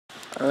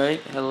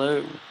Alright,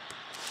 hello.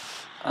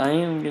 I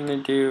am gonna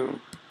do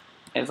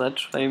a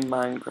Let's Play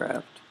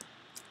Minecraft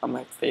on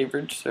my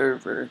favorite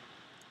server.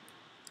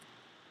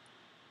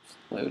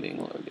 Loading.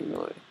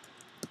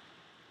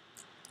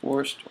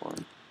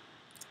 Warstorm.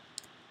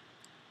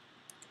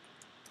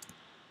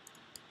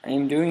 I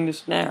am doing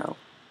this now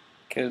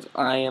because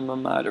I am a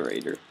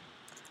moderator.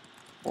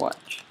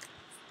 Watch.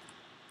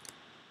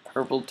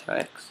 Purple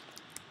text.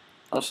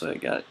 Also, I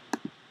got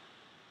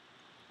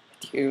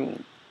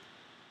two.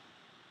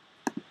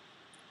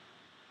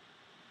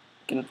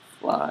 Can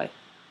fly,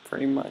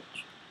 pretty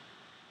much.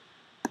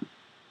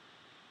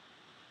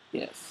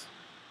 Yes.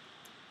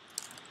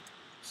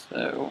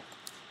 So,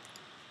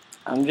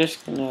 I'm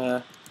just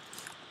gonna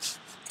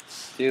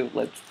do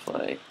Let's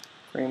Play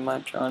pretty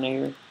much on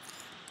here.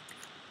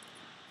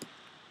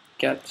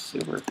 Got the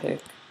super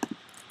pick.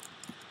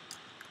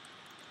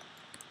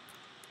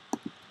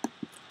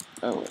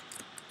 Oh wait,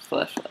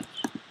 slash.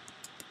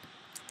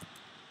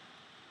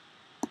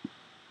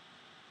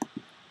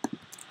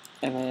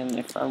 And then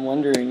if I'm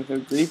wondering who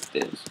Grief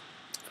is,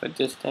 put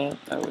this down.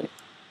 Oh wait.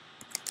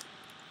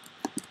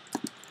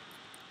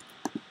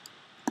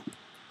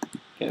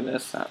 Okay,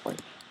 that's not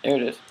working. There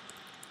it is.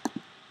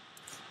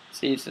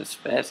 See, it's a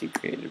spazzy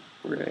created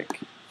brick.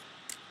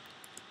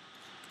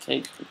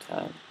 Takes some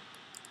time.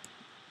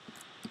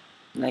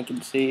 And I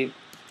can see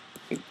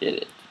who did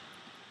it.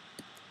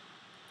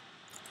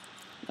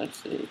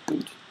 Let's see who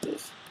did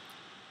this.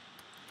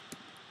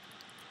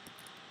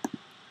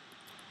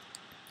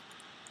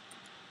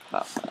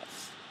 Papa.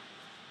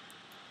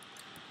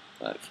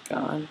 That's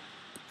gone.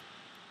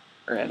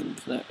 Random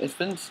snow. It's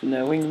been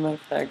snowing in my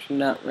faction,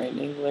 not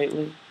raining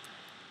lately.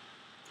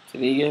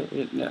 Did he get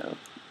it? No.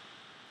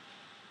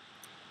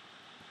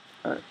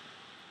 Alright.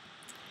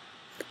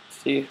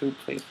 See who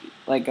plays.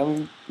 Like,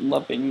 I'm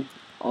loving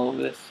all of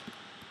this.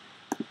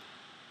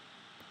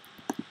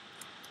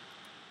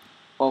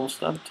 Bubble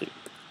stuff too.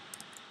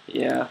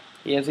 Yeah,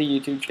 he has a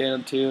YouTube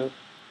channel too.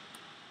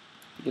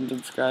 You can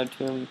subscribe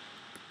to him.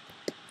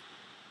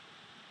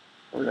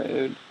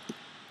 Road.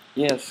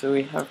 Yeah, so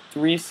we have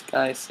 3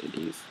 sky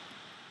cities.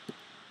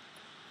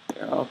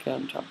 Here, okay,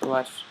 on top of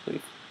watch,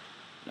 please.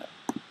 No.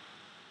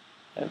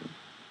 Heaven.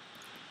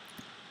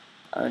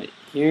 Alright,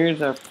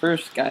 here's our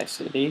first sky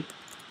city.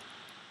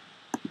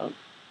 Oh,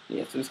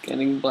 yes, it's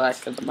getting black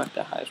because I'm at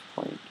the highest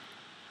point.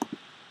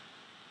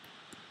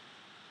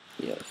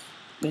 Yes.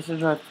 This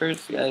is our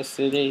first sky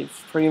city. It's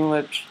pretty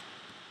much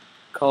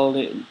called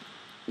it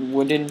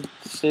Wooden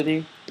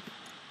City.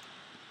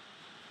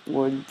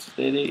 Wood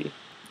City.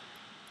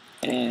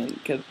 And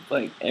because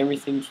like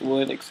everything's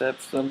wood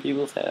except some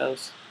people's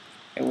house,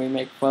 and we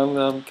make fun of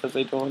them because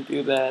they don't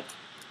do that.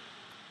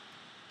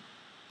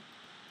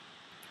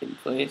 In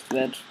place,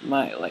 that's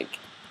my like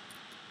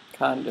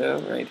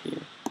condo right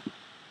here.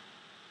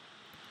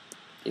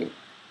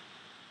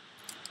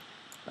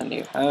 A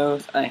new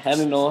house. I had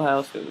an old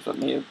house. It was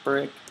made of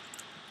brick.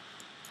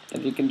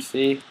 As you can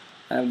see,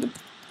 I have the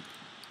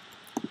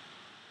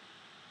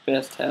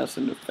best house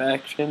in the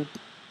faction.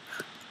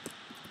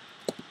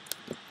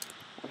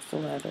 Where's the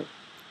ladder?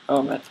 Oh,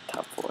 I'm at the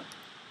top floor.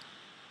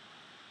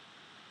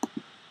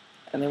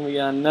 And then we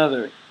got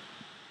another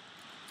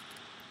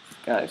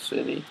sky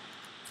city.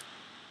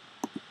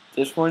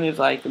 This one is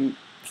like the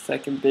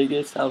second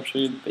biggest. I'll show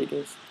you the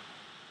biggest.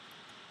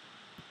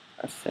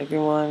 Our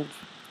second one's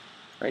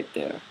right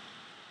there.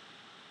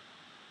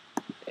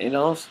 It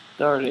all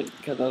started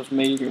because I was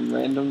making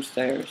random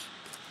stairs.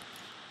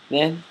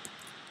 Then,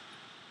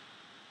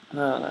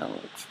 oh, that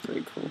looks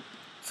pretty cool.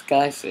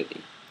 Sky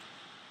City.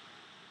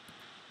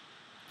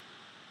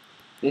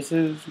 This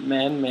is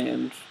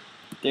Man's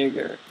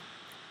Digger.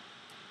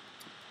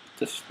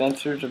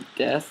 Dispensers of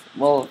Death.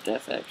 Wall of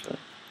Death, actually.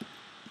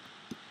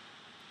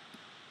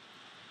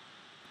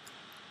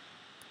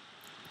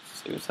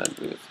 Suicide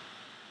booth.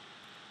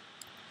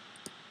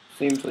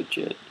 Seems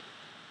legit.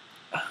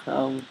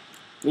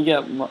 We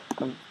got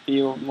a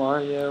view of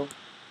Mario.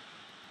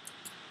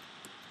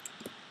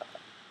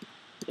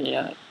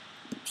 Yeah,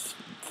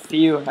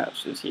 few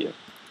houses here.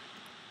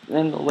 And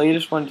then the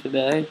latest one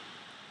today.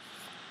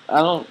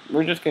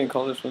 We're just gonna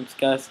call this one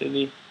Sky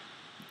City.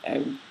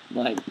 And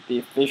like the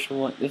official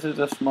one. This is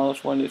the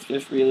smallest one. It's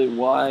just really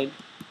wide.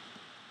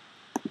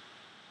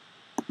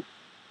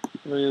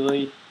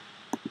 Really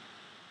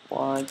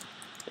wide.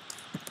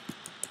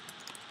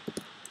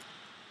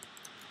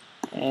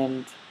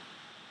 And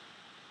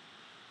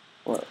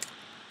what?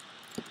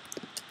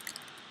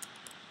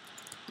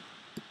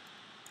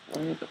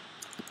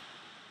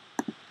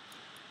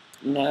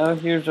 Now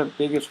here's our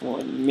biggest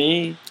one.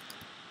 Me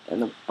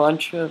and a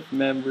bunch of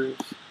members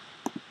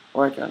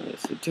work on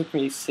this. It took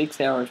me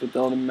 6 hours with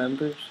all the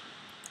members.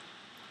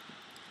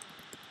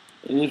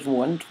 It is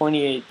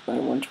 128 by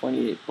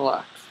 128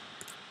 blocks.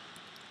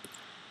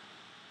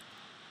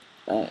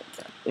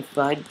 If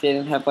I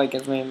didn't have like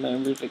as many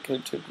members, it could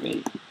have took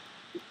me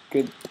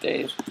good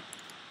days.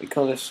 We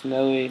call this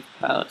Snowy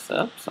Palace.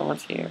 Up,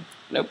 someone's here.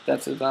 Nope,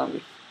 that's a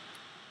zombie.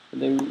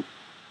 Let's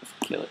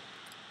kill it.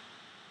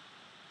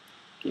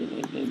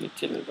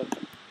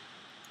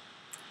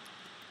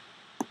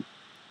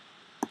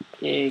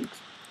 pigs.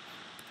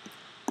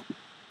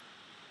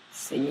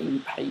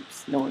 Singing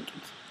pipes. No one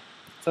can.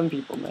 Some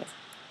people may.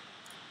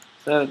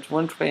 So it's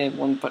 128,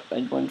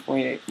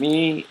 128.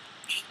 Me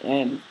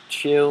and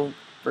Chill,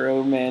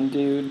 Bro, Man,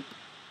 Dude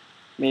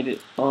made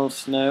it all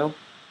snow.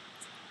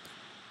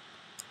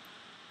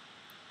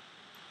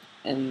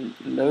 And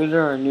those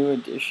are our new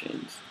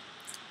additions.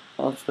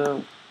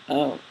 Also,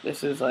 oh,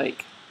 this is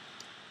like,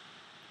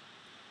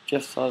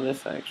 just saw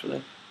this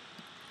actually.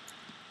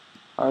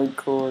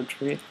 Hardcore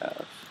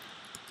Treehouse.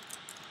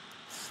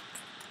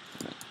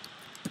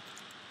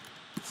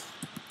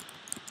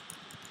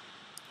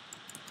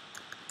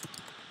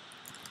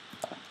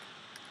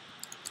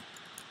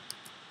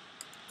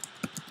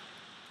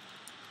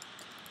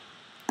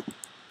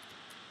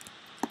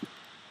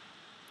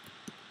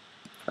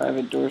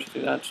 Private doors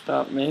do not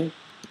stop me.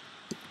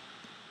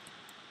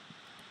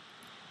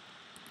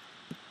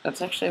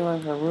 That's actually one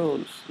of our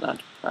rules,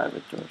 not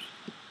private doors.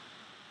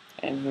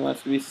 And who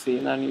wants to be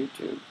seen on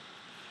YouTube?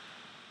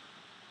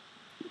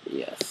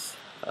 Yes.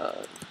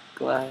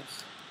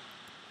 Glass.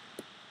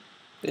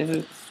 This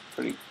is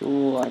pretty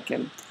cool. I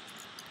can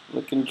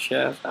look in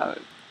chest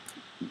out.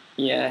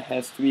 Yeah, it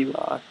has to be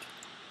locked.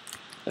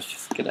 Let's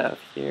just get out of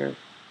here.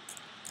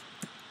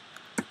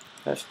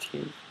 Press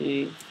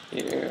TV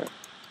here.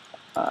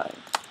 I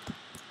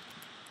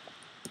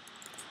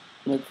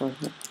look for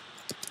him.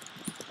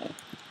 Okay.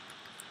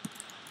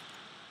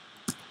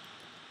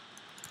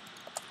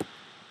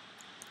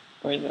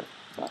 Where the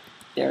fuck?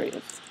 There he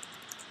is.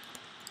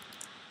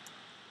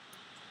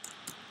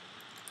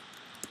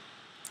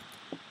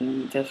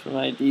 And that's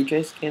my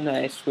DJ skin.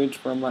 I switched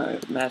from my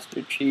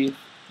Master Chief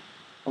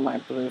for my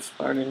blue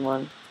Spartan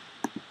one.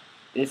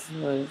 This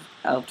was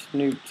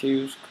Altitude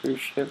 2's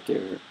cruise ship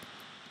there.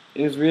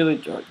 It was really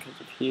dark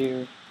because of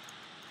here.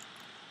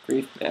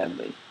 Grief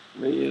badly.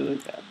 Really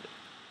badly.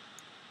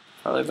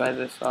 Probably by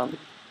this zombie.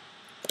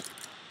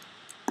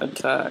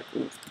 Attack.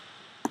 Oof.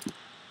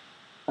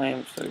 I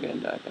am so gonna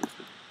die against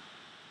it.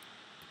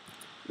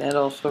 That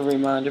also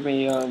reminded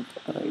me of,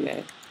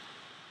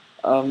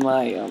 of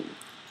my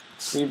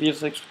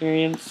previous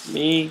experience.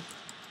 Me,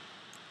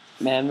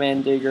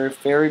 Madman Digger,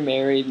 Fairy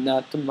Mary,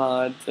 not the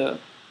mod, the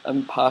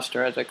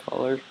imposter as I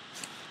call her,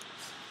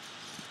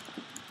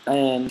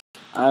 and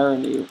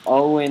Irony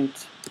all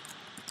went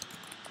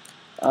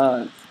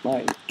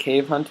like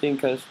cave hunting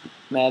because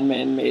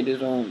Madman made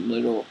his own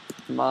little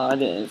mod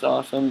and it's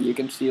awesome. You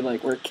can see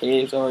like where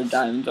caves are,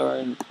 diamonds are,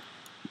 and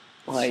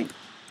like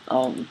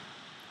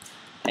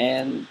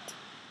and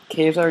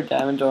caves are,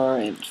 diamonds are,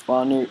 and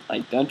spawner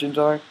like dungeons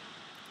are.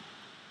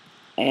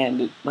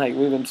 And like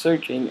we've been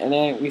searching, and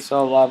then we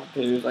saw a lava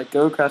pit. It was like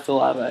go across the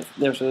lava.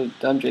 There's a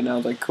dungeon. I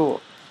was like,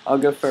 cool, I'll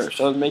go first.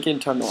 So I was making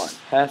tunnel on,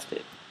 passed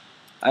it.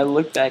 I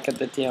looked back at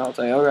the team. I was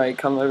like, all right,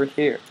 come over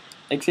here.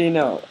 Next thing you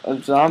know,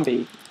 a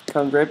zombie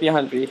comes right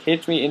behind me,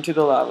 hits me into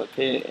the lava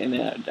pit, and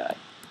then I die.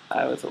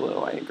 I was a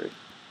little angry.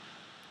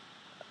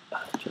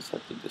 I just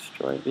have to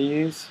destroy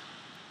these.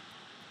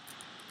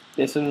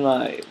 This is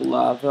my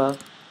lava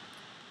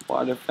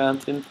water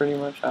fountain, pretty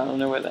much. I don't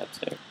know where that's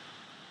there.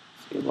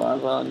 See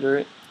lava under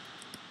it.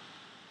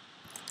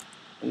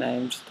 And I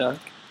am stuck.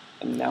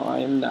 And now I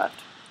am not.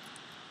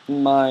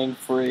 Mine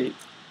free.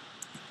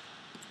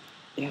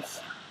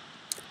 Yes.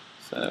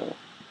 So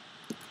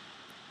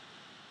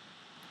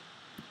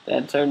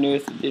that's our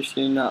newest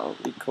edition. I'll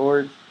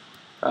record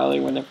probably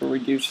whenever we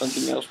do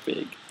something else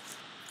big.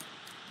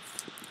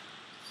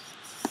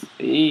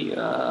 See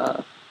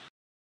ya.